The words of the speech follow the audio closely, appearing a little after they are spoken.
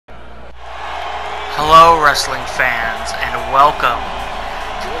Hello, wrestling fans, and welcome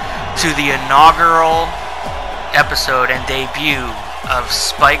to the inaugural episode and debut of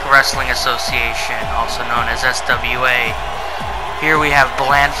Spike Wrestling Association, also known as SWA. Here we have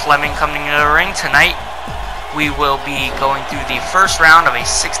Bland Fleming coming into the ring. Tonight we will be going through the first round of a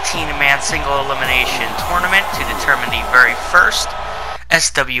 16-man single elimination tournament to determine the very first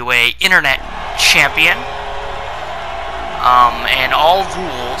SWA Internet champion. And all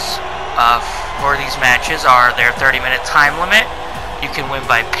rules for these matches are their 30-minute time limit. You can win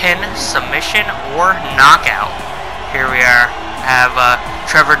by pin, submission, or knockout. Here we have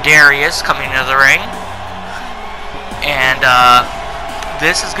Trevor Darius coming into the ring, and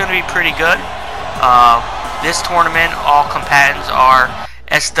this is going to be pretty good. This tournament, all combatants are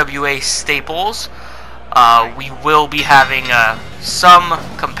SWA staples. We will be having some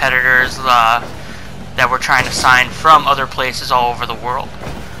competitors that we're trying to sign from other places all over the world.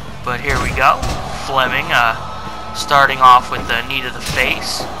 But here we go. Fleming starting off with the knee to the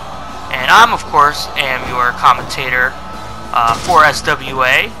face. And I'm, of course, am your commentator for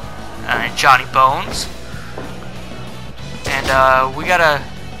SWA, Johnny Bones. And we got a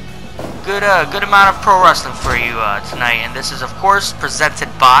good amount of pro wrestling for you tonight. And this is, of course, presented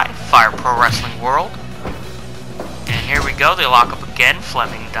by Fire Pro Wrestling World. And here we go. They lock up again.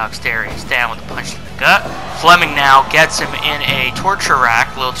 Fleming knocks Darius down with a punch to the gut. Fleming now gets him in a torture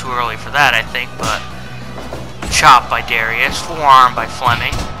rack. A little too early for that, I think, but chop by Darius. Forearm by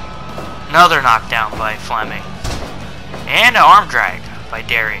Fleming. Another knockdown by Fleming. And an arm drag by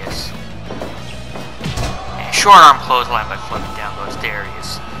Darius. And short arm clothesline by Fleming. Down goes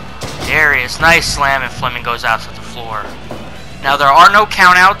Darius. Darius, nice slam, and Fleming goes out to the floor. Now, there are no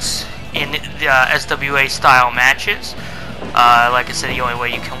countouts in the SWA style matches. Like I said, the only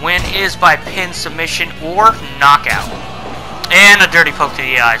way you can win is by pin, submission, or knockout. And a dirty poke to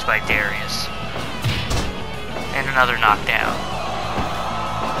the eyes by Darius. And another knockdown.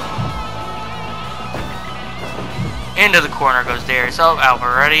 Into the corner goes Darius. Oh,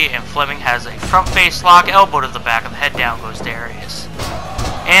 elbow ready, and Fleming has a front face lock, elbow to the back of the head, down goes Darius.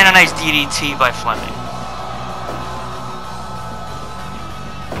 And a nice DDT by Fleming.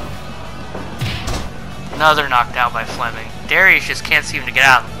 Another knockdown by Fleming. Darius just can't seem to get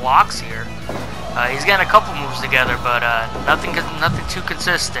out of the blocks here. He's getting a couple moves together, but nothing too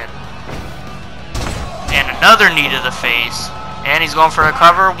consistent. And another knee to the face. And he's going for the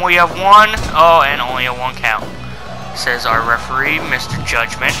cover. We have one. Oh, and only a 1 count, says our referee, Mr.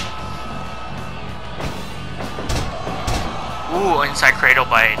 Judgment. Ooh, inside cradle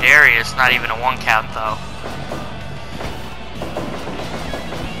by Darius. Not even a 1 count, though.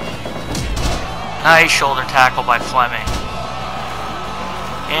 Nice shoulder tackle by Fleming.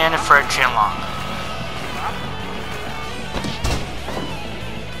 And a Fred chinlock.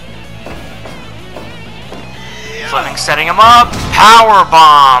 Fleming setting him up. Power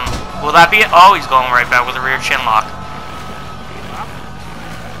bomb. Will that be it? Oh, he's going right back with a rear chinlock.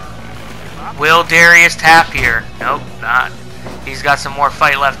 Will Darius tap here? Nope, not. He's got some more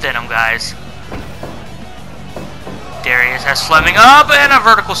fight left in him, guys. Darius has Fleming up, and a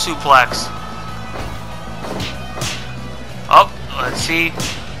vertical suplex. Oh, let's see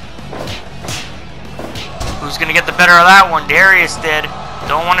who's going to get the better of that one. Darius did.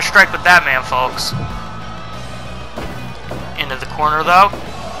 Don't want to strike with that man, folks. Into the corner, though.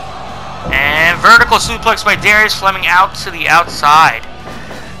 And vertical suplex by Darius. Fleming out to the outside.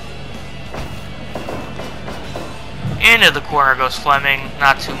 Into the corner goes Fleming.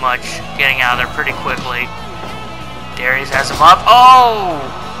 Not too much. Getting out of there pretty quickly. Darius has him up. Oh!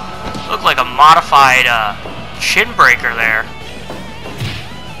 Looked like a modified shin breaker there.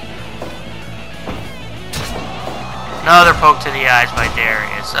 Another poke to the eyes by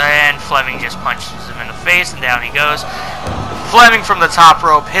Darius. And Fleming just punches him in the face, and down he goes. Fleming from the top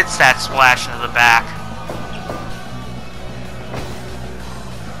rope hits that splash into the back.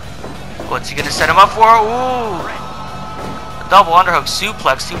 What's he going to set him up for? Ooh! A double underhook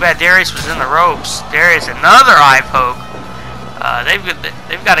suplex. Too bad Darius was in the ropes. Darius, another eye poke.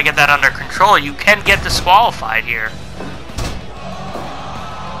 They've got to get that under control. You can get disqualified here.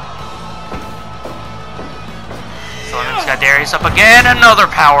 Fleming's got Darius up again. Another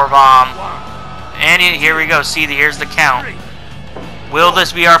power bomb. And here we go. See, here's the count. Will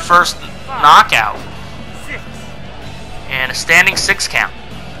this be our first knockout? And a standing 6 count.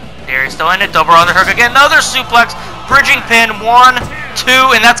 Darius still in it. Double underhook again. Another suplex. Bridging pin. 1,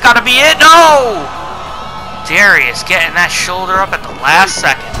 2, and that's got to be it. No! Darius getting that shoulder up at the last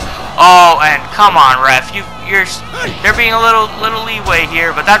second. Oh, and come on, ref. They're being a little leeway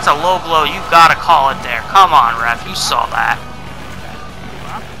here, but that's a low blow. You gotta call it there. Come on, ref. You saw that.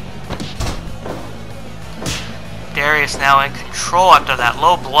 Darius now in control after that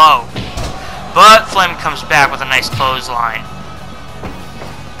low blow. But Fleming comes back with a nice clothesline.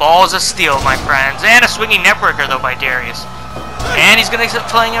 Balls of steel, my friends. And a swinging networker, though, by Darius. And he's going to keep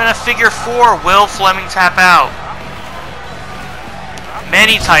playing him in a figure 4. Will Fleming tap out?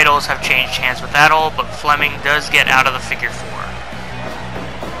 Many titles have changed hands with that old, but Fleming does get out of the figure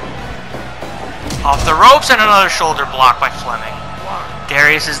 4. Off the ropes and another shoulder block by Fleming.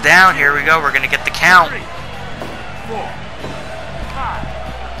 Darius is down. Here we go. We're going to get the count.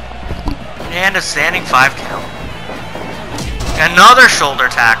 And a standing 5 count. Another shoulder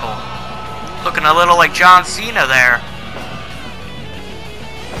tackle. Looking a little like John Cena there.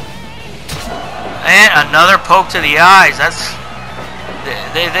 And another poke to the eyes.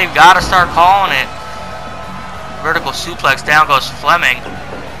 They've got to start calling it. Vertical suplex. Down goes Fleming.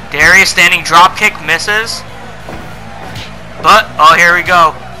 Darius standing drop kick, misses. But, oh, here we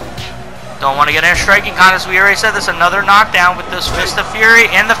go. Don't want to get in a striking contest. We already said this. Another knockdown with this Fist of Fury.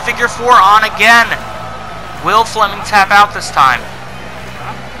 And the figure 4 on again. Will Fleming tap out this time?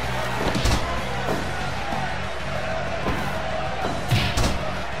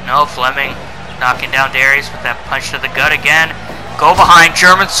 No, Fleming knocking down Darius with that punch to the gut again. Go behind,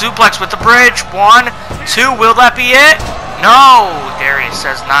 German suplex with the bridge. 1, 2, will that be it? No, Darius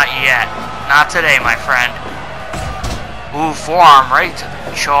says not yet. Not today, my friend. Ooh, forearm right to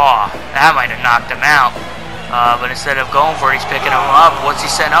the jaw. That might have knocked him out. But instead of going for it, he's picking him up. What's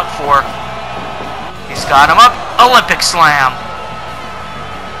he setting up for? He's got him up. Olympic slam.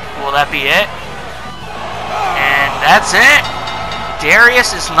 Will that be it? And that's it.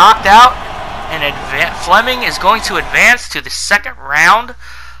 Darius is knocked out. And Fleming is going to advance to the second round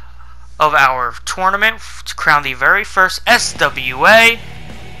of our tournament to crown the very first SWA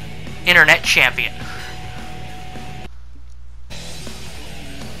Internet Champion.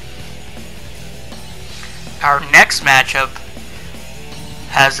 Our next matchup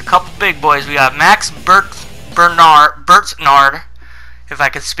has a couple big boys. We got Max Bertnard, if I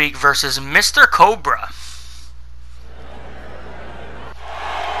could speak, versus Mr. Cobra.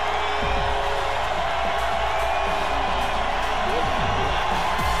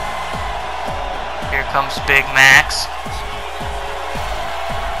 Here comes Big Max.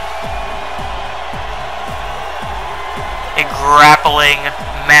 A grappling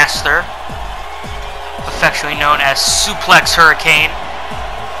master, affectionately known as Suplex Hurricane.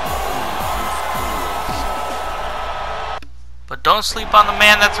 But don't sleep on the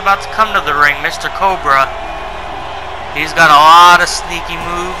man that's about to come to the ring, Mr. Cobra. He's got a lot of sneaky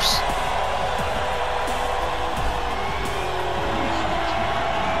moves.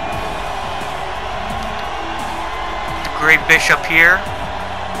 The Great Bishop here,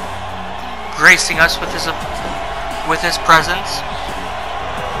 gracing us with his presence.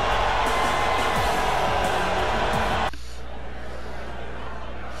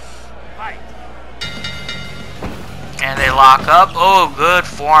 And they lock up. Oh, good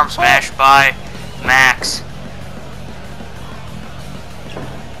forearm smash by Max.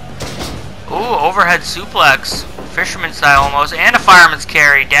 Ooh, overhead suplex. Fisherman style almost. And a fireman's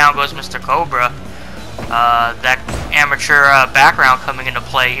carry. Down goes Mr. Cobra. That amateur background coming into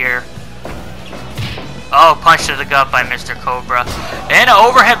play here. Oh, punch to the gut by Mr. Cobra. And an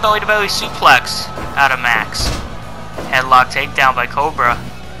overhead belly-to-belly suplex out of Max. Headlock takedown by Cobra.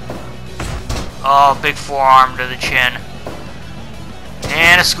 Oh, big forearm to the chin.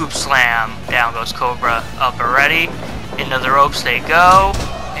 And a scoop slam. Down goes Cobra. Up already. Into the ropes they go.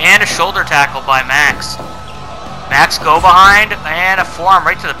 And a shoulder tackle by Max. Max go behind. And a forearm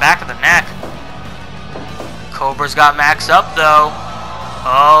right to the back of the neck. Cobra's got Max up though.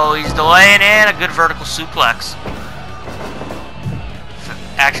 Oh, he's delaying in. A good vertical suplex.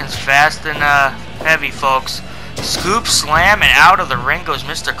 Action's fast and heavy, folks. Scoop slam, and out of the ring goes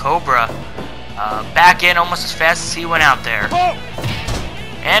Mr. Cobra. Back in almost as fast as he went out there.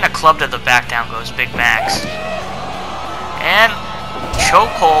 And a club to the back. Down goes Big Max. And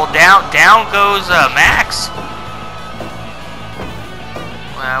chokehold. Down goes Max.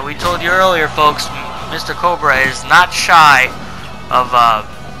 We told you earlier, folks, Mr. Cobra is not shy of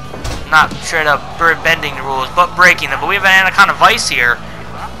not straight up bending the rules, but breaking them. But we have an Anaconda Vice here.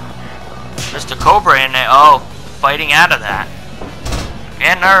 Mr. Cobra in it. Oh, fighting out of that.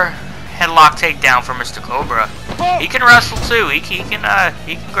 And our headlock takedown for Mr. Cobra. He can wrestle too. He can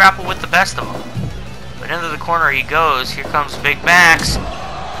grapple with the best of them. But into the corner he goes. Here comes Big Max.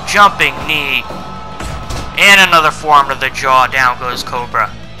 Jumping knee. And another forearm to the jaw. Down goes Cobra.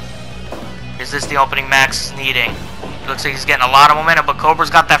 Is this the opening Max is needing? Looks like he's getting a lot of momentum, but Cobra's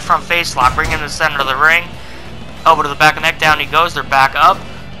got that front face lock. Bring him to the center of the ring. Elbow to the back of the neck. Down he goes. They're back up.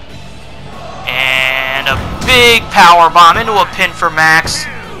 And a big power bomb into a pin for Max.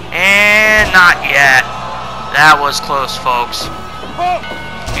 And not yet. That was close, folks.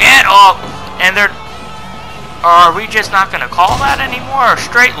 And and they're... Are we just not going to call that anymore? A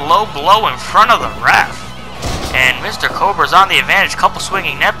straight low blow in front of the ref. And Mr. Cobra's on the advantage. Couple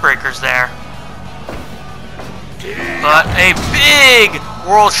swinging net breakers there. But a big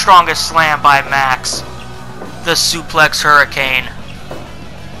world's strongest slam by Max. The suplex hurricane.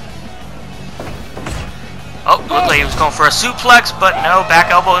 Oh, looked like he was going for a suplex, but no, back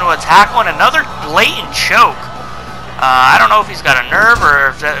elbow into a tackle and another blatant choke. I don't know if he's got a nerve or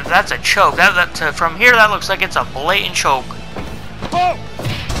if that's a choke. From here, that looks like it's a blatant choke.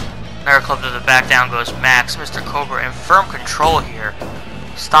 Another club to the back, down goes Max. Mr. Cobra in firm control here.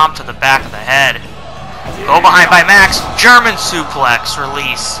 Stomp to the back of the head. Go behind by Max. German suplex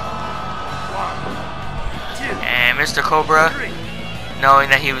release. And Mr. Cobra, knowing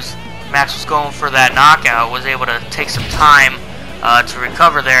that Max was going for that knockout, was able to take some time to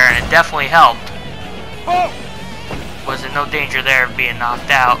recover there, and it definitely helped. Was in no danger there of being knocked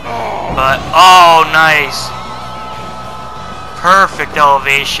out. But, oh, nice. Perfect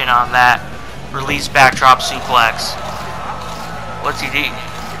elevation on that release backdrop suplex. What's he doing?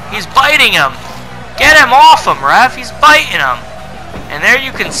 He's biting him. Get him off him, ref. He's biting him. And there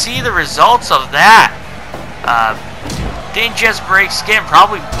you can see the results of that. Didn't just break skin,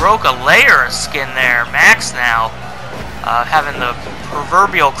 probably broke a layer of skin there. Max now having the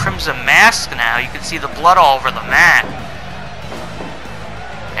proverbial crimson mask now. You can see the blood all over the mat.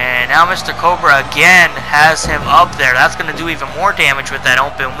 And now Mr. Cobra again has him up there. That's going to do even more damage with that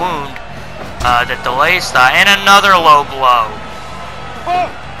open wound. The delay style. And another low blow.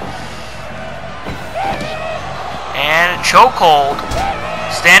 And chokehold.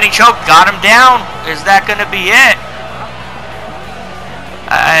 Standing choke. Got him down. Is that going to be it?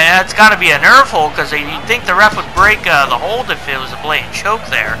 That's got to be a nerve hold, because you'd think the ref would break the hold if it was a blatant choke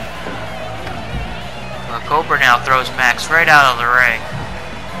there. Cobra now throws Max right out of the ring.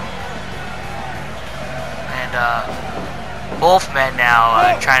 And both men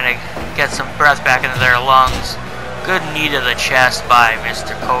now trying to get some breath back into their lungs. Good knee to the chest by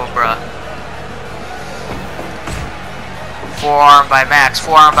Mr. Cobra. Forearm by Max,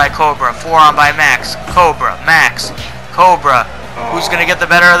 forearm by Cobra, forearm by Max, Cobra, Max, Cobra. Who's going to get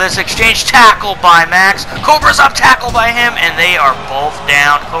the better of this exchange? Tackle by Max. Cobra's up, tackle by him, and they are both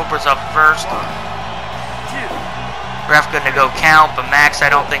down. Cobra's up first. Ref going to go count, but Max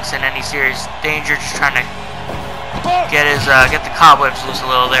I don't think's in any serious danger. Just trying to get the cobwebs loose a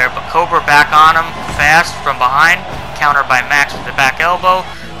little there. But Cobra back on him fast from behind. Counter by Max with the back elbow.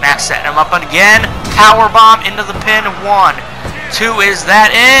 Max setting him up again. Power bomb into the pin. 1, 2. Is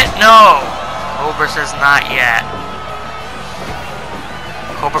that it? No. Cobra says not yet.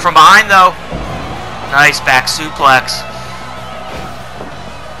 Cobra from behind, though. Nice back suplex.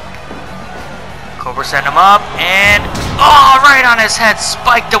 Cobra sent him up, and right on his head,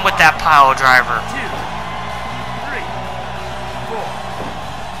 spiked him with that pile driver. 2, 3, 4,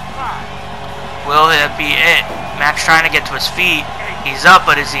 5. Will it be it? Max trying to get to his feet. He's up,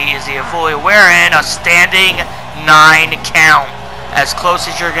 but is he fully aware? And a standing 9 count, as close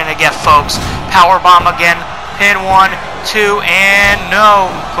as you're gonna get, folks. Power bomb again. Pin 1, 2, and no.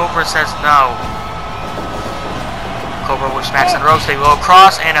 Cobra says no. Cobra whips Max on the ropes. They go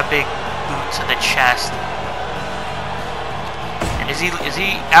across, and a big boot to the chest. And is he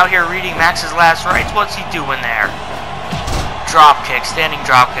out here reading Max's last rites? What's he doing there? Drop kick, standing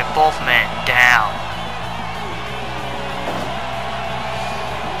drop kick. Both men down.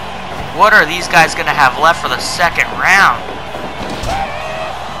 What are these guys gonna have left for the second round?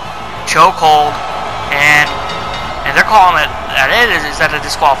 Chokehold, and they're calling it that is that a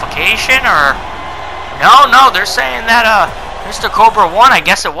disqualification, or no, they're saying that Mr. Cobra won. I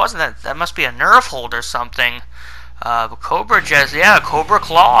guess it wasn't. That must be a nerve hold or something. But Cobra Cobra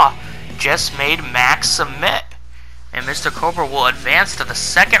Claw just made Max submit, and Mr. Cobra will advance to the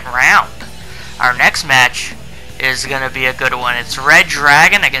second round. Our next match is gonna be a good one. It's Red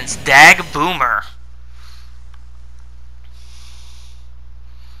Dragon against Dag Boomer.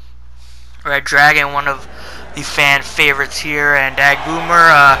 Red Dragon, one of the fan favorites here, and Dag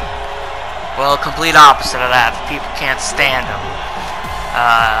Boomer, well, complete opposite of that. People can't stand him.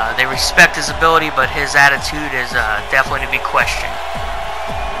 They respect his ability, but his attitude is definitely to be questioned.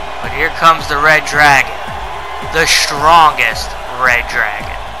 But here comes the Red Dragon, the strongest Red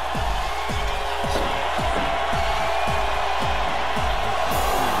Dragon.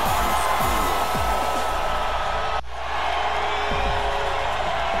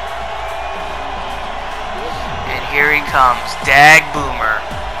 Here he comes, Dag Boomer.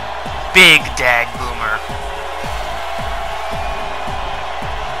 Big Dag Boomer.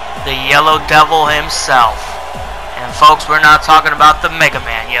 the Yellow Devil himself. And folks, we're not talking about the Mega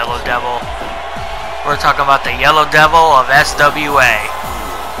Man Yellow Devil. We're talking about the Yellow Devil of SWA.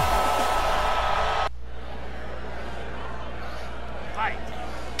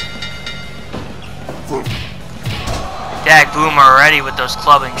 Dag Boomer ready with those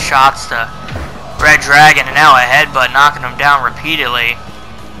clubbing shots to Red Dragon, and now a headbutt knocking him down repeatedly.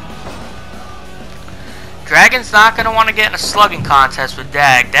 Dragon's not going to want to get in a slugging contest with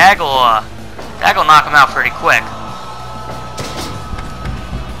Dag. Dag will knock him out pretty quick.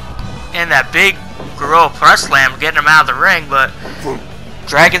 And that big Gorilla Press Slam getting him out of the ring, but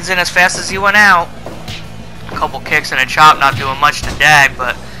Dragon's in as fast as he went out. A couple kicks and a chop not doing much to Dag,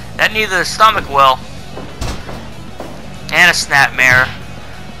 but that neither the stomach will. And a snapmare.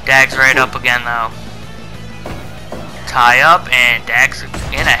 Dag's right up again though. Tie up and Dag's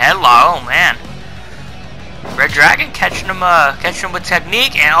in a headlock. Oh man. Red Dragon catching him with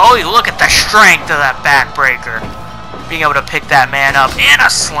technique, and oh, you look at the strength of that backbreaker. Being able to pick that man up and a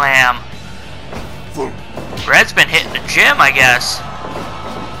slam. Red's been hitting the gym, I guess.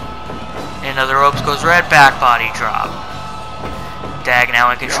 Into the ropes goes Red, back body drop. Dag now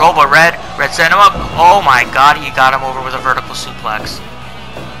in control, but Red sent him up. Oh my god, he got him over with a vertical suplex.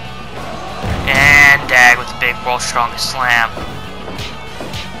 And Dag with the big World's Strongest Slam.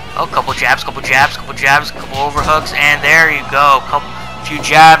 Oh, couple jabs, couple overhooks, and there you go. Few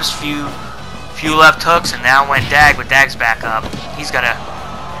jabs, few left hooks, and now went Dag with Dag's back up. He's got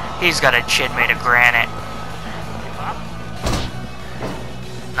a chin made of granite.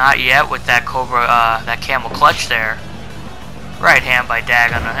 Not yet with that Cobra, that camel clutch there. Right hand by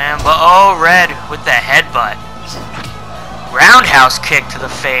Dag on him, but oh, Red with the headbutt. Roundhouse kick to the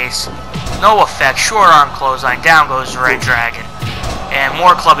face. No effect, short arm clothesline, down goes Red Dragon. And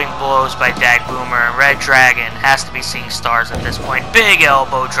more clubbing blows by Dag Boomer, and Red Dragon has to be seeing stars at this point. Big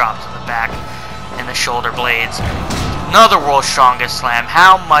elbow drop to the back and the shoulder blades. Another World's Strongest Slam.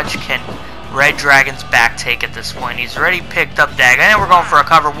 How much can Red Dragon's back take at this point? He's already picked up Dag. And we're going for a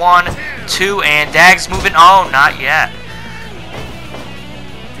cover. 1, 2, and Dag's moving. Oh, not yet.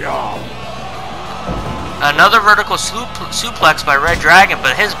 Another vertical suplex by Red Dragon,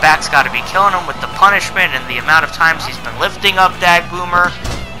 but his back's got to be killing him with the punishment and the amount of times he's been lifting up Dag Boomer.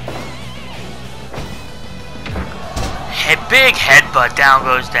 Big headbutt, down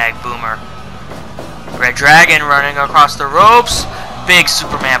goes Dag Boomer. Red Dragon running across the ropes. Big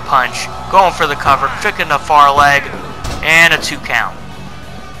Superman punch. Going for the cover, kicking the far leg, and a 2 count.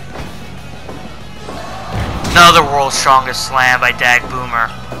 Another World's Strongest Slam by Dag Boomer.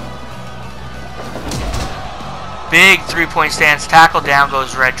 Big 3-point stance tackle, down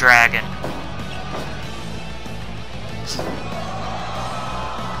goes Red Dragon.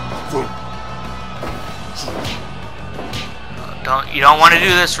 You don't want to do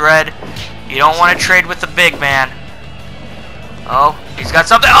this, Red. You don't want to trade with the big man. Oh, he's got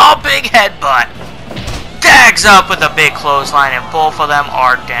something. Oh, big headbutt. Dag's up with a big clothesline, and both of them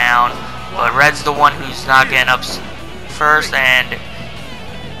are down. But Red's the one who's not getting up first, and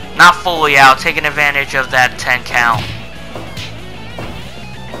not fully out, taking advantage of that 10 count.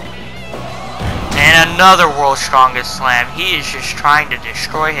 And another World's Strongest Slam. He is just trying to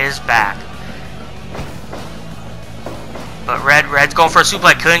destroy his back. But Red's going for a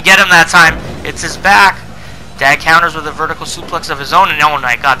suplex. Couldn't get him that time. It's his back. Dag counters with a vertical suplex of his own. And oh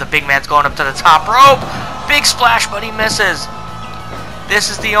my god, the big man's going up to the top rope. Big splash, but he misses. This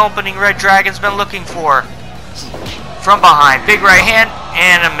is the opening Red Dragon's been looking for. From behind. Big right hand.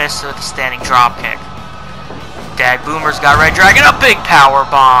 And a miss with a standing drop kick. Dag Boomer's got Red Dragon. A big power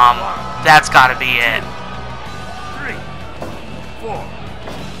bomb. That's got to be it. 3, 4,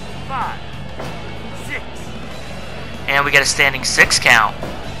 5, 6. And we get a standing 6 count.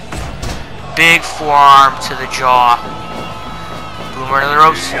 Big forearm to the jaw. Boomer to the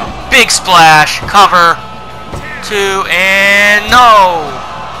ropes. Big splash. Cover. 2 and no.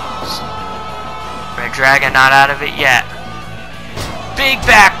 Red Dragon not out of it yet. Big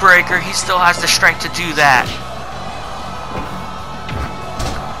backbreaker. He still has the strength to do that.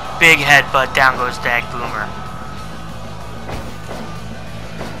 Big headbutt. Down goes Dag Boomer.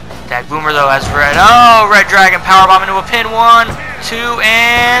 Dag Boomer though has Red. Oh, Red Dragon powerbomb into a pin. 1, 2,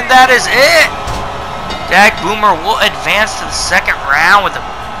 and that is it. Dag Boomer will advance to the second round with a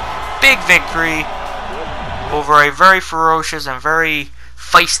big victory over a very ferocious and very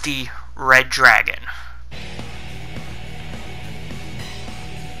feisty Red Dragon.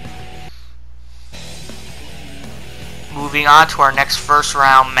 Moving on to our next first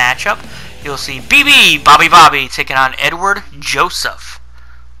round matchup, you'll see Bobby taking on Edward Joseph.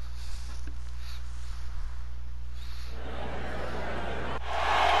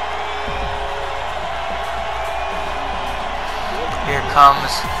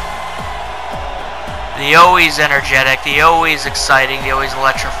 comes the always energetic, the always exciting, the always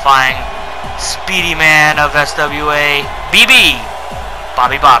electrifying speedy man of SWA, BB,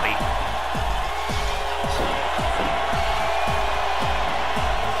 Bobby.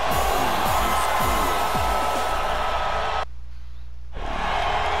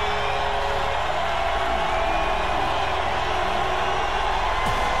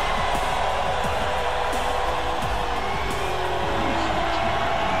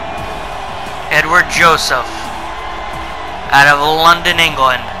 Edward Joseph, out of London,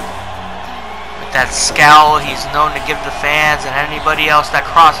 England. With that scowl he's known to give the fans and anybody else that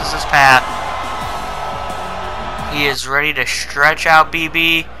crosses his path. He is ready to stretch out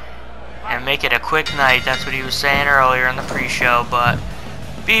BB and make it a quick night. That's what he was saying earlier in the pre-show. But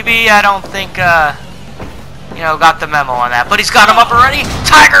BB, I don't think, got the memo on that. But he's got him up already.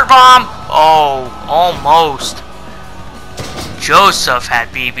 Tiger Bomb! Oh, almost. Joseph had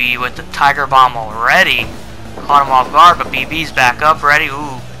BB with the Tiger Bomb already. Caught him off guard, but BB's back up, ready.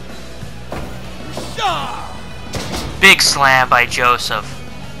 Ooh. Big slam by Joseph.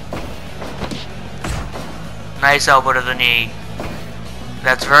 Nice elbow to the knee.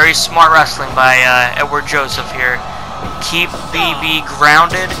 That's very smart wrestling by Edward Joseph here. Keep BB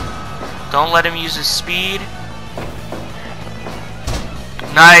grounded. Don't let him use his speed.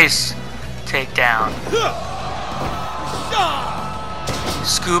 Nice takedown.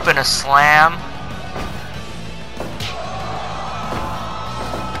 Scoop and a slam.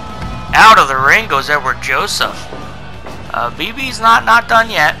 Out of the ring goes Edward Joseph. BB's not done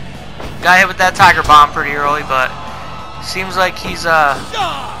yet. Got hit with that Tiger Bomb pretty early, but seems like he's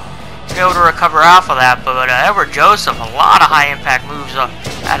able to recover off of that. But Edward Joseph, a lot of high impact moves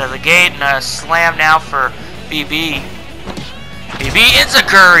out of the gate, and a slam now for BB. BB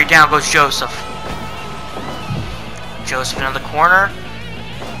Enziguri, down goes Joseph. Joseph into the corner.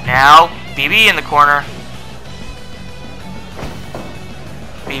 Now, BB in the corner.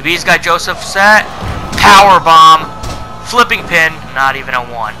 BB's got Joseph set. Power bomb. Flipping pin. Not even a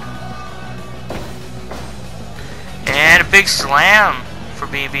 1. And a big slam for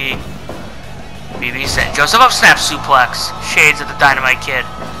BB. BB set Joseph up, snap suplex. Shades of the Dynamite Kid.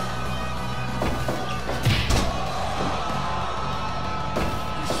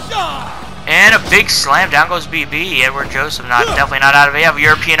 And a big slam. Down goes BB. Edward Joseph definitely not out of it. You have a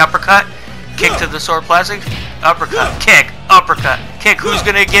European uppercut. Kick to the sword plastic. Uppercut. Kick. Uppercut. Kick. Who's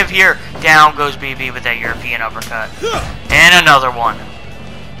going to give here? Down goes BB with that European uppercut. And another one.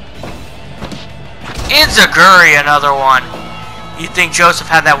 Enziguri, another one. You'd think Joseph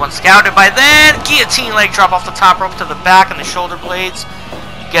had that one scouted by then. Guillotine leg drop off the top rope to the back and the shoulder blades.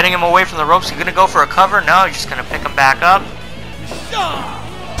 Getting him away from the ropes. He's going to go for a cover? No, he's just going to pick him back up.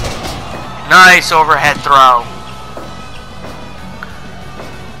 Nice overhead throw.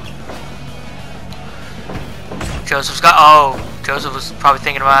 Joseph was probably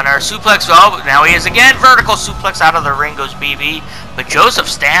thinking about our suplex. Oh, now he is again. Vertical suplex out of the ring goes BB. But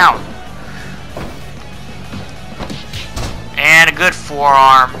Joseph's down. And a good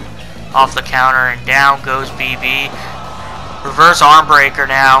forearm off the counter. And down goes BB. Reverse arm breaker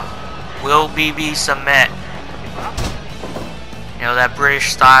now. Will BB submit? You know, that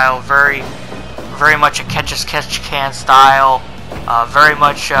British style. Very much a catch-as-catch-can style. Very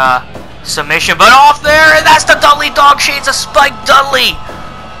much submission, but off there, and that's the Dudley Dog, shades of Spike Dudley.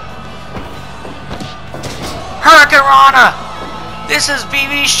 Hurricane Rana. This is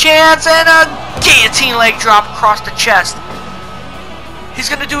BB's chance, and a guillotine leg drop across the chest. He's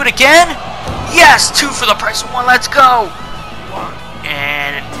gonna do it again? Yes, 2 for the price of 1. Let's go.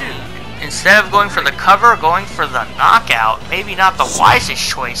 And instead of going for the cover, going for the knockout. Maybe not the wisest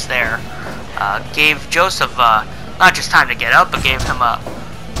choice there. Gave Joseph not just time to get up, but gave him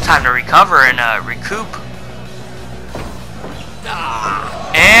time to recover and recoup.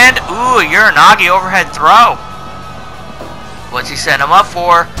 And, ooh, Uranagi overhead throw. What's he set him up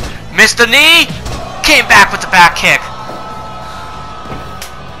for? Missed the knee. Came back with the back kick.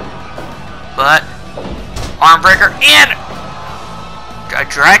 But, arm breaker and a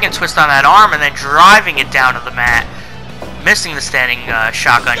dragon twist on that arm and then driving it down to the mat. Missing the standing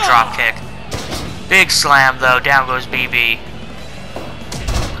shotgun drop kick. Big slam, though. Down goes BB.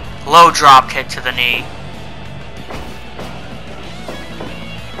 Low drop kick to the knee.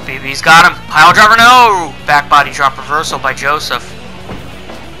 BB's got him. Pile driver, no! Back body drop reversal by Joseph.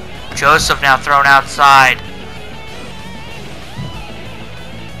 Joseph now thrown outside.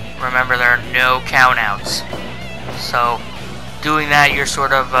 Remember, there are no countouts. So, doing that, you're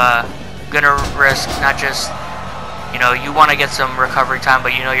sort of gonna risk not just You know, you want to get some recovery time,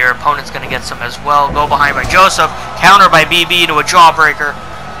 but you know your opponent's going to get some as well. Go behind by Joseph. Counter by BB into a jawbreaker.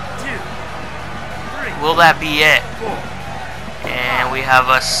 2, 3, Will that be it? 4. And we have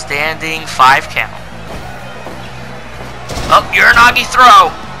a standing 5 count. Oh, Uranagi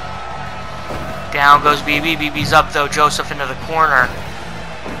throw. Down goes BB. BB's up though. Joseph into the corner.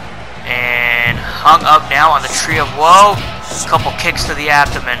 And hung up now on the tree of woe. Couple kicks to the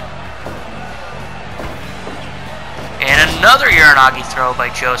abdomen. And another Uranagi throw by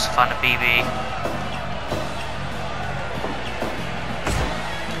Joseph on the BB.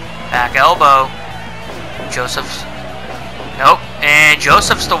 Back elbow. Joseph's. Nope. And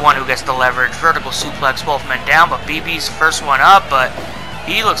Joseph's the one who gets the leverage. Vertical suplex, both men down, but BB's first one up, but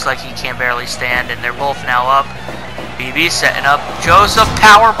he looks like he can barely stand, and they're both now up. BB setting up. Joseph,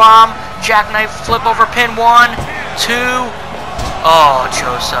 power bomb. Jackknife, flip over pin. 1, 2. Oh,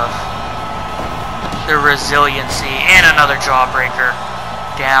 Joseph. The resiliency, and another jawbreaker.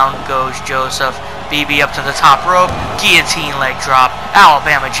 Down goes Joseph. BB up to the top rope. Guillotine leg drop.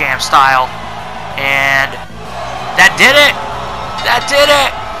 Alabama Jam style. And that did it. That did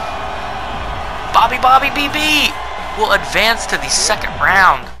it. Bobby BB will advance to the second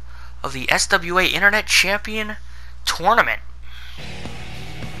round of the SWA Internet Champion Tournament.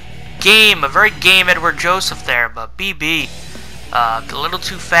 A very game Edward Joseph there, but BB a little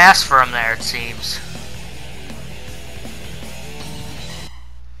too fast for him there, it seems.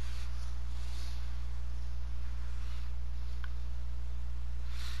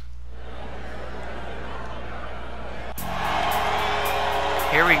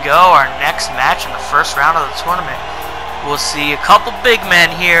 Here we go, our next match in the first round of the tournament. We'll see a couple big men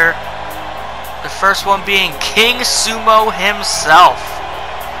here. The first one being King Sumo himself,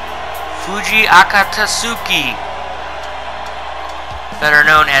 Fuji Akatatsuki, better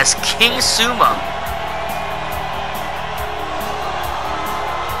known as King Sumo.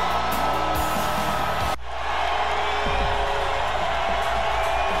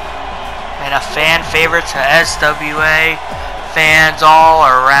 And a fan favorite to SWA fans all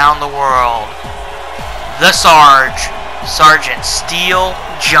around the world. The Sarge, Sergeant Steel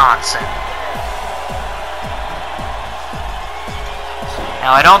Johnson.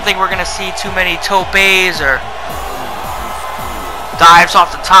 Now I don't think we're going to see too many topes or dives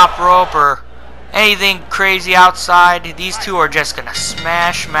off the top rope or anything crazy outside. These two are just going to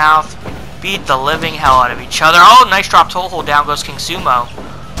smash mouth, beat the living hell out of each other. Oh, nice drop toe hold. Down goes King Sumo.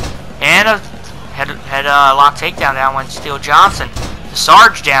 And a head lock takedown. Down went Steel Johnson. The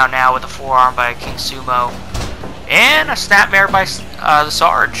Sarge down now with a forearm by King Sumo. And a snapmare by the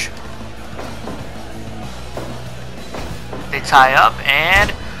Sarge. They tie up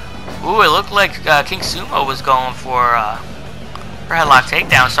and ooh, it looked like King Sumo was going for headlock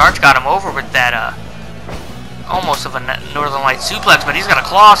takedown. Sarge got him over with that almost of a Northern Light suplex, but he's got a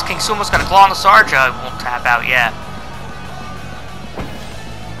claw. King Sumo's got a claw on the Sarge. Won't tap out yet.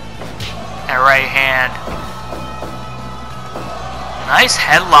 That right hand. Nice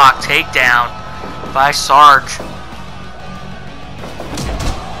headlock takedown by Sarge.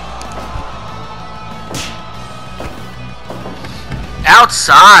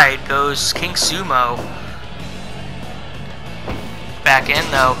 Outside goes King Sumo. Back in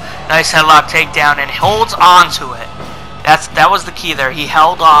though. Nice headlock takedown and holds on to it. That was the key there. He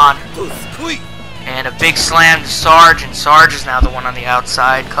held on. And a big slam to Sarge, and Sarge is now the one on the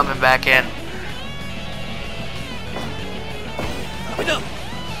outside coming back in.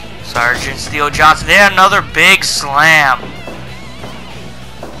 Sergeant Steel Johnson. There, another big slam.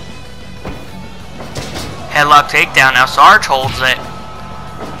 Headlock takedown. Now Sarge holds it.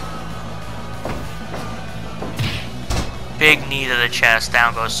 Big knee to the chest.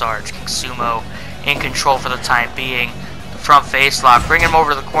 Down goes Sarge. King Sumo in control for the time being. The front face lock. Bring him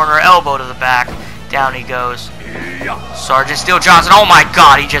over to the corner. Elbow to the back. Down he goes. Sergeant Steel Johnson. Oh my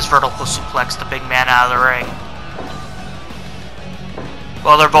god, he just vertical suplexed the big man out of the ring.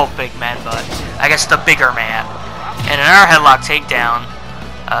 Well, they're both big men, but I guess the bigger man. And another headlock takedown.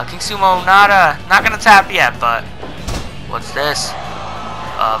 King Sumo not gonna tap yet, but what's this?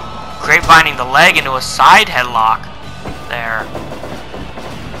 Grapevine the leg into a side headlock there.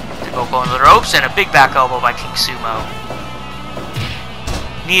 To go into the ropes, and a big back elbow by King Sumo.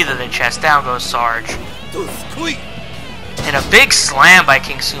 Knee to the chest. Down goes Sarge. And a big slam by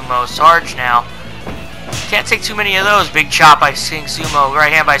King Sumo. Sarge now. Can't take too many of those. Big chop by King Sumo.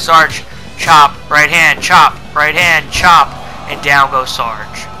 Right hand by Sarge. Chop. Right hand. Chop. Right hand. Chop. And down goes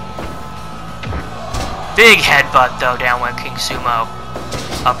Sarge. Big headbutt though. Down went King Sumo.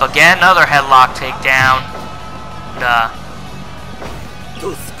 Up again. Another headlock takedown.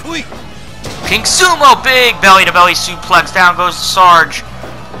 King Sumo, big belly-to-belly suplex. Down goes Sarge.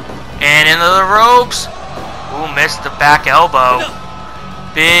 And into the ropes. Ooh, missed the back elbow.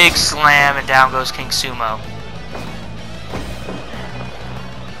 Big slam, and down goes King Sumo.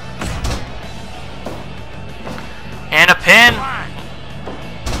 And a pin.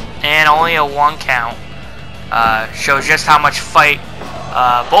 And only a 1 count. Shows just how much fight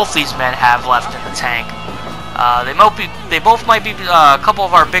both these men have left in the tank. They both might be a couple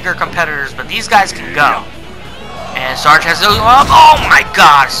of our bigger competitors, but these guys can go. And Sarge has those up. Oh my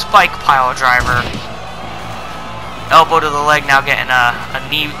god, spike pile driver. Elbow to the leg, now getting a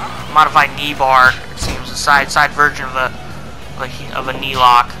knee, modified knee bar. It seems a side version of a knee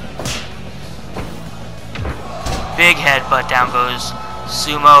lock. Big headbutt, down goes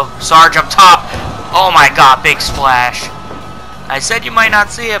Sumo. Sarge up top. Oh my god, big splash. I said you might not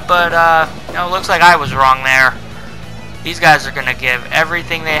see it, but no, it looks like I was wrong there. These guys are gonna give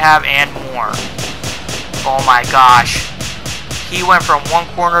everything they have and more. Oh my gosh. He went from one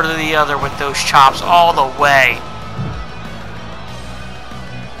corner to the other with those chops all the way.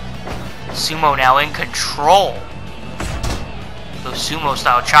 Sumo now in control. Those sumo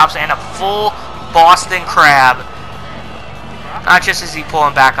style chops and a full Boston Crab. Not just is he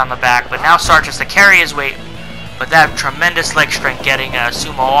pulling back on the back, but now Sarge has to carry his weight. But that tremendous leg strength getting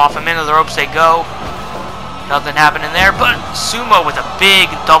Sumo off him. Into the ropes they go. Nothing happening there, but Sumo with a big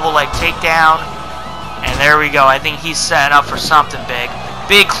double leg takedown. And there we go. I think he's setting up for something big.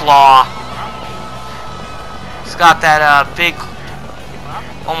 Big claw. He's got that big,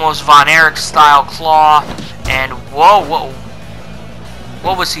 almost Von Erich style claw. And whoa.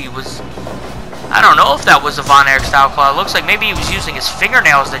 What was he? I don't know if that was a Von Erich style claw. It looks like maybe he was using his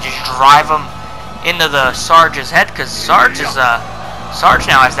fingernails to just drive him into the Sarge's head, because Sarge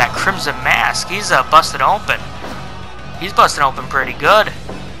now has that crimson mask. He's busted open. He's busted open pretty good.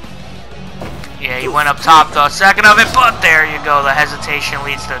 Yeah, he went up top the second of it, but there you go. The hesitation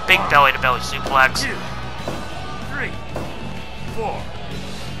leads to a big belly-to-belly suplex. 2, 3, 4.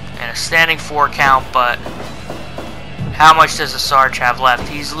 And a standing 4 count, but how much does the Sarge have left?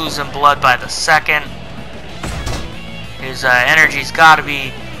 He's losing blood by the second. His energy's got to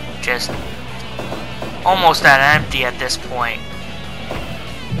be just almost at empty at this point.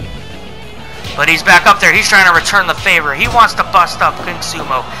 But he's back up there. He's trying to return the favor. He wants to bust up King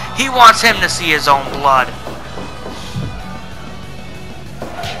Sumo. He wants him to see his own blood.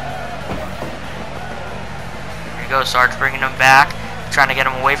 There you go, Sarge bringing him back. Trying to get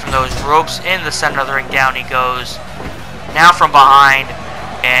him away from those ropes. In the center of the ring, down he goes. Now from behind.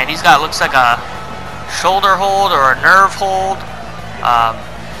 And he's got, looks like a shoulder hold or a nerve hold.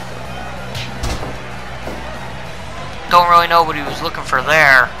 Don't really know what he was looking for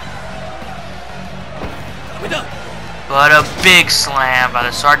there. But a big slam by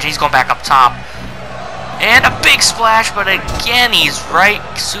the Sarge. He's going back up top. And a big splash, but again, he's right.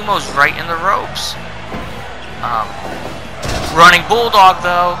 Sumo's right in the ropes. Running Bulldog,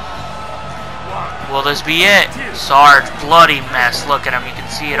 though. Will this be it? Sarge, bloody mess. Look at him. You can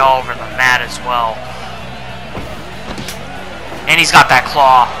see it all over the mat as well. And he's got that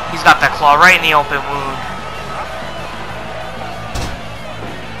claw. He's got that claw right in the open wound.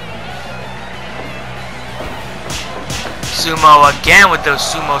 Sumo again with those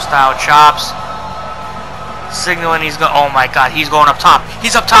sumo-style chops. Signaling he's going. Oh my god, he's going up top.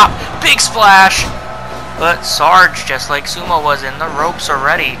 He's up top. Big splash. But Sarge, just like Sumo, was in the ropes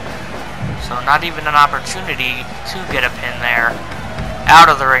already. So not even an opportunity to get a pin there. Out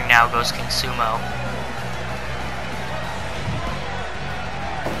of the ring now goes King Sumo.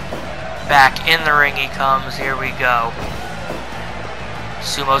 Back in the ring he comes. Here we go.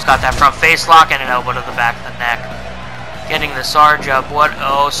 Sumo's got that front face lock and an elbow to the back of the neck. Getting the Sarge up. What?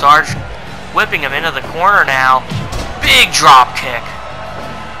 Oh, Sarge whipping him into the corner now. Big drop kick.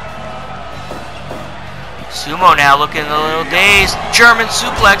 Sumo now looking a little dazed. German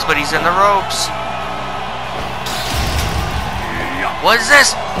suplex, but he's in the ropes. What is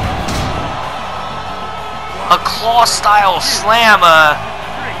this? A claw-style slam.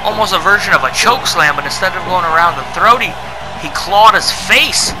 Almost a version of a choke slam, but instead of going around the throat, he clawed his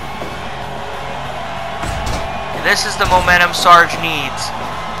face. This is the momentum Sarge needs,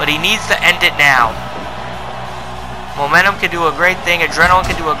 but he needs to end it now. Momentum can do a great thing, adrenaline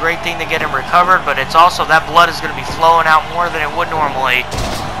can do a great thing to get him recovered, but it's also that blood is going to be flowing out more than it would normally.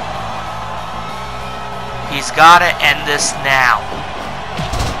 He's got to end this now.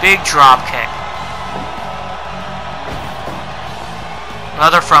 Big drop kick.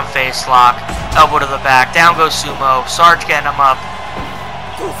 Another front face lock. Elbow to the back. Down goes Sumo. Sarge getting him up.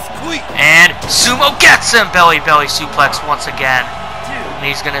 And Sumo gets him! Belly suplex once again. And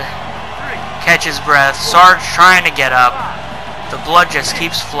he's gonna Catches breath. Sarge trying to get up. The blood just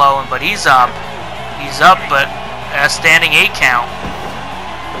keeps flowing, but he's up. He's up, but a standing 8 count.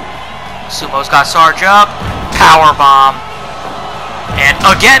 Sumo's got Sarge up. Power bomb. And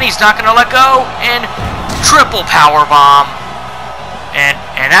again, he's not going to let go. And triple power bomb.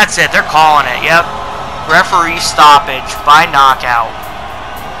 And that's it. They're calling it. Yep. Referee stoppage by knockout.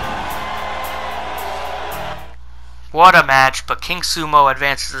 What a match. But King Sumo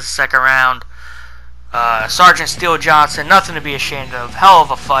advances to the second round. Sergeant Steele Johnson, nothing to be ashamed of. Hell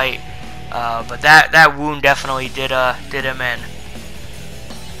of a fight. But that wound definitely did him in.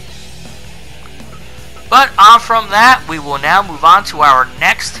 But on from that, we will now move on to our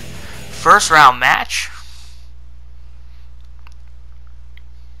next first round match.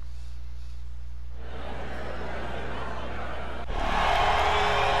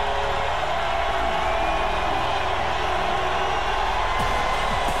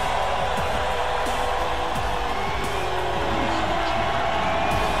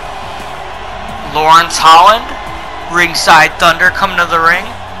 Lawrence Holland, ringside thunder, coming to the ring.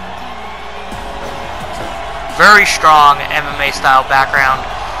 Very strong MMA style background.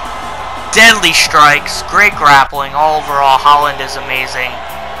 Deadly strikes, great grappling. All overall, Holland is amazing.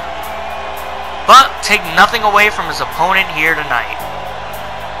 But take nothing away from his opponent here tonight.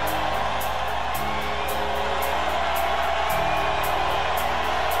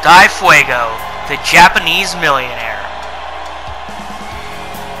 Dai Fuego, the Japanese millionaire.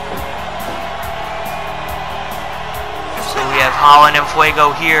 So we have Holland and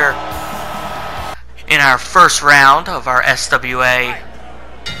Fuego here in our first round of our SWA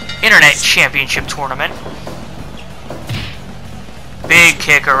Internet Championship Tournament. Big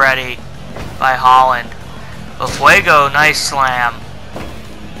kick already by Holland. But Fuego, nice slam.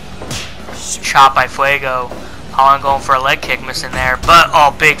 Chop by Fuego. Holland going for a leg kick, missing there. But,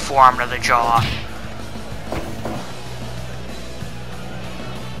 oh, big forearm to the jaw.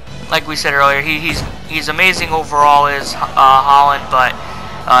 Like we said earlier, he's amazing overall, is Holland, but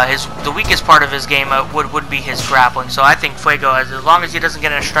the weakest part of his game would be his grappling. So I think Fuego, as long as he doesn't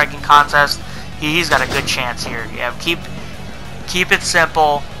get in a striking contest, he's got a good chance here. Yeah, keep it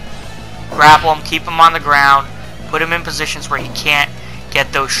simple, grapple him, keep him on the ground, put him in positions where he can't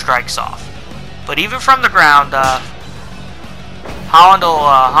get those strikes off. But even from the ground, Holland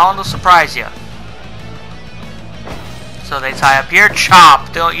will surprise you. So they tie up here,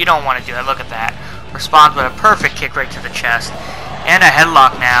 chop. You don't want to do that. Look at that. Responds with a perfect kick right to the chest. And a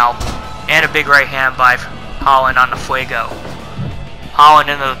headlock now. And a big right hand by Holland on the Fuego. Holland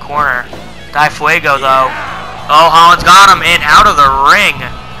into the corner. Dai Fuego though. Oh, Holland's got him in out of the ring.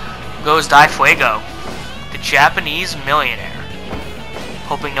 Goes Dai Fuego, the Japanese millionaire.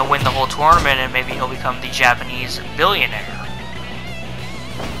 Hoping to win the whole tournament and maybe he'll become the Japanese billionaire.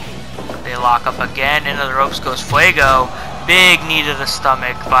 They lock up again. Into the ropes goes Fuego. Big knee to the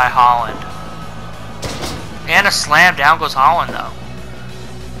stomach by Holland. And a slam. Down goes Holland, though.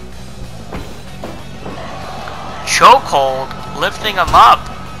 Chokehold. Lifting him up.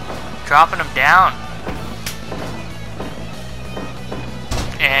 Dropping him down.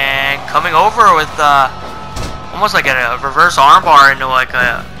 And coming over with almost like a reverse armbar into like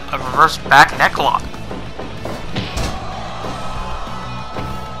a reverse back neck lock.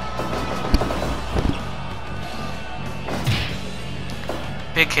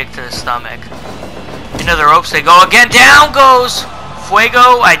 Big kick to the stomach. Into the ropes they go again. Down goes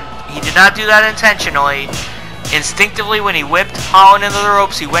Fuego. He did not do that intentionally. Instinctively, when he whipped Holland into the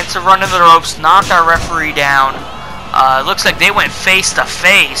ropes, he went to run into the ropes, knocked our referee down. It looks like they went face to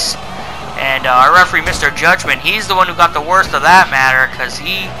face. And our referee, Mr. Judgment, he's the one who got the worst of that matter, because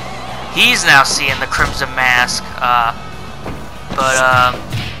he's now seeing the Crimson Mask. But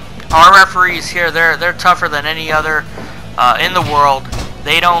our referees here, they're tougher than any other in the world.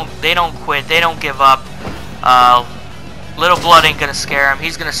 They don't quit. They don't give up. Little blood ain't gonna scare him.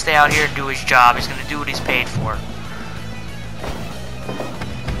 He's gonna stay out here and do his job. He's gonna do what he's paid for.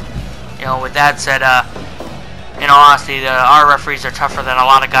 You know, with that said, in all honesty, our referees are tougher than a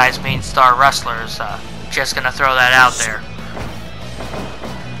lot of guys' main star wrestlers. Just gonna throw that out there.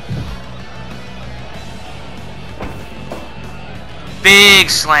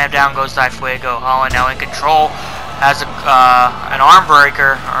 Big slam. Down goes Dai Fuego. Holland now in control. Has an arm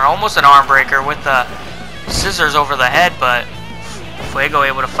breaker, or almost an arm breaker, with the scissors over the head, but Fuego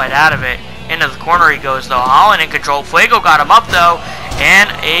able to fight out of it. Into the corner he goes, though. Holland in control. Fuego got him up, though,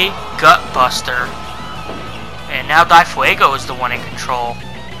 and a gut buster. And now Dai Fuego is the one in control.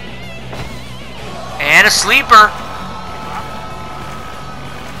 And a sleeper.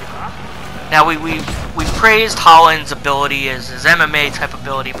 Now we praised Holland's ability, his MMA type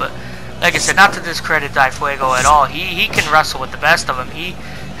ability, but Like I said, not to discredit Di Fuego at all. He can wrestle with the best of them. He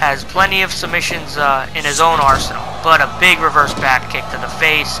has plenty of submissions in his own arsenal. But a big reverse back kick to the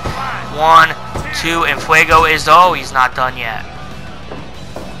face. 1, 2, and Fuego is, oh, he's not done yet.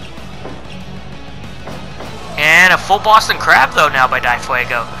 And a full Boston Crab, though, now by Di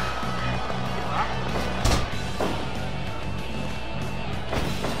Fuego.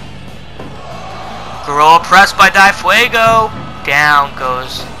 Gorilla press by Di Fuego. Down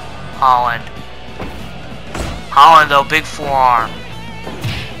goes Holland. Holland, though, big forearm.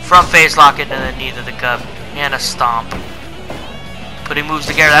 Front face lock into the knee to the gut. And a stomp. Putting moves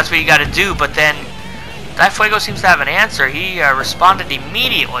together, that's what you got to do. But then Di Fuego seems to have an answer. He responded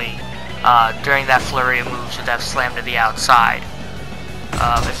immediately during that flurry of moves with that slam to the outside.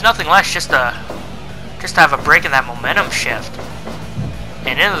 If nothing less, just to have a break in that momentum shift.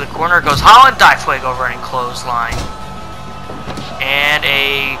 And into the corner goes Holland. Di Fuego running clothesline. And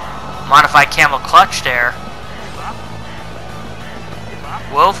a modified camel clutch there.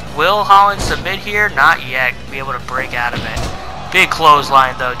 Will Holland submit here? Not yet. Be able to break out of it. Big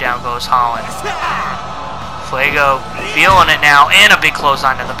clothesline, though. Down goes Holland. Fuego feeling it now. And a big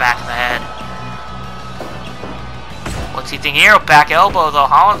clothesline to the back of the head. What's he thinking here? Back elbow, though.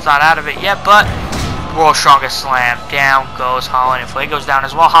 Holland's not out of it yet, but world's strongest slam. Down goes Holland. And Fuego's down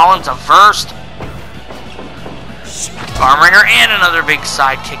as well. Holland's averse. Armringer and another big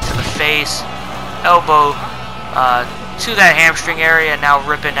side kick to the face. Elbow to that hamstring area. Now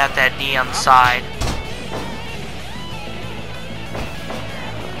ripping at that knee on the side.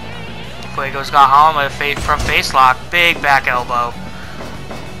 Fuego's got Holland with a front face lock. Big back elbow.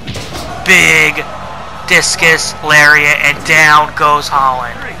 Big discus lariat. And down goes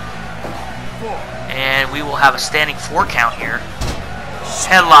Holland. And we will have a standing 4 count here.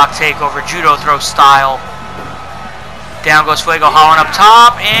 Headlock takeover, judo throw style. Down goes Fuego, Holland up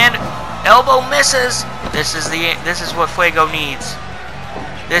top, and elbow misses. This is what Fuego needs.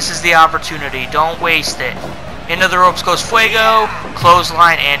 This is the opportunity. Don't waste it. Into the ropes goes Fuego,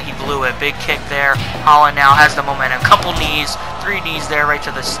 clothesline, and he blew it. Big kick there. Holland now has the momentum. Couple knees, 3 knees there, right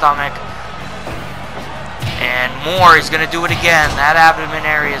to the stomach. And more, he's gonna do it again. That abdomen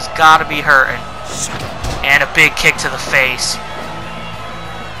area's gotta be hurting. And a big kick to the face.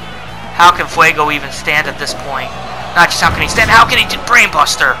 How can Fuego even stand at this point? Not just how can he stand, how can he do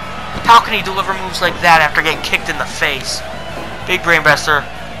brainbuster? How can he deliver moves like that after getting kicked in the face? Big brainbuster.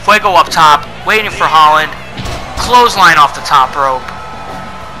 Fuego up top, waiting for Holland. Clothesline off the top rope.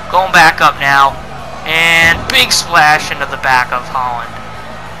 Going back up now. And big splash into the back of Holland.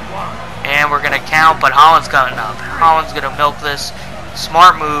 And we're going to count, but Holland's coming up. Holland's going to milk this.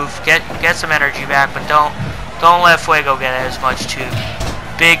 Smart move. Get some energy back, but don't let Fuego get as much too.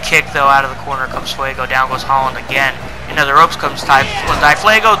 Big kick, though, out of the corner comes Fuego. Down goes Holland again. Into the ropes comes Di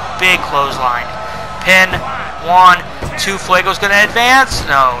Fuego. Big clothesline. Pin. 1, 2. Fuego's going to advance.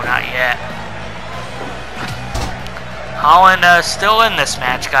 No, not yet. Holland still in this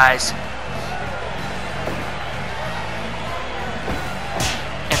match, guys.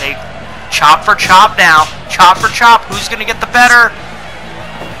 And they chop for chop now. Chop for chop. Who's going to get the better?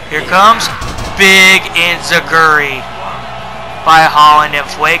 Here comes big Enziguri by Holland, and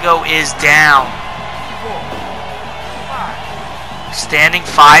Fuego is down. Standing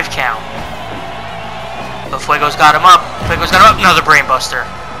 5 count. But Fuego's got him up. Fuego's got him up. Another brainbuster.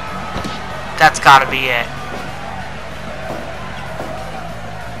 That's got to be it.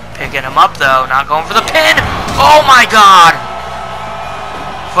 Picking him up, though. Not going for the pin. Oh, my God.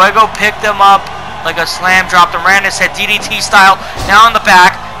 Fuego picked him up like a slam. Dropped him. Ran his head DDT style. Now on the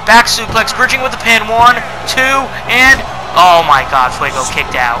back. Back suplex. Bridging with the pin. 1, 2, and... oh my God, Fuego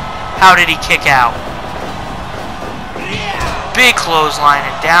kicked out. How did he kick out? Big clothesline,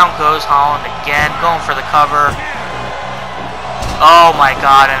 and down goes Holland again, going for the cover. Oh my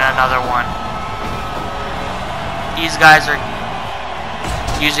God, and another one. These guys are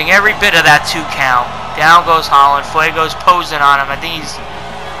using every bit of that 2 count. Down goes Holland. Fuego's posing on him. I think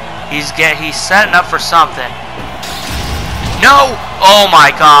he's setting up for something. No! Oh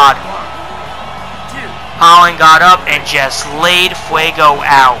my God. Holland got up and just laid Fuego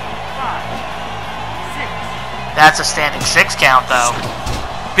out. That's a standing 6 count, though.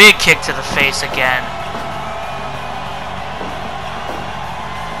 Big kick to the face again.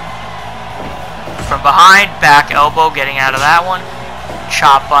 From behind, back elbow, getting out of that one.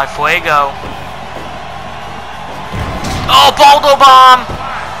 Chop by Fuego. Oh, Baldo Bomb!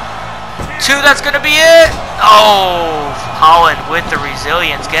 2, that's going to be it. Oh, Holland with the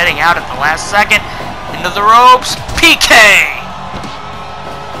resilience, getting out at the last second. Into the ropes, PK!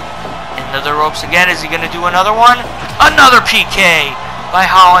 Into the ropes again, is he going to do another one? Another PK! by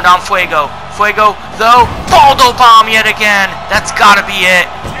Holland on Fuego. Fuego, though, Baldo bomb yet again. That's got to be it.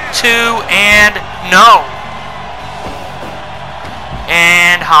 2 and no.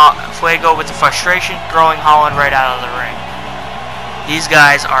 And Fuego with the frustration, throwing Holland right out of the ring. These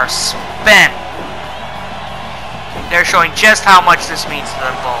guys are spent. They're showing just how much this means to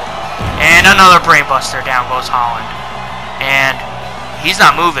them both. And another brainbuster. Down goes Holland. And he's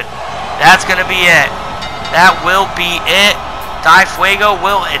not moving. That's going to be it. That will be it. Di Fuego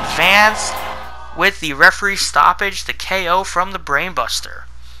will advance with the referee stoppage, the KO from the brainbuster.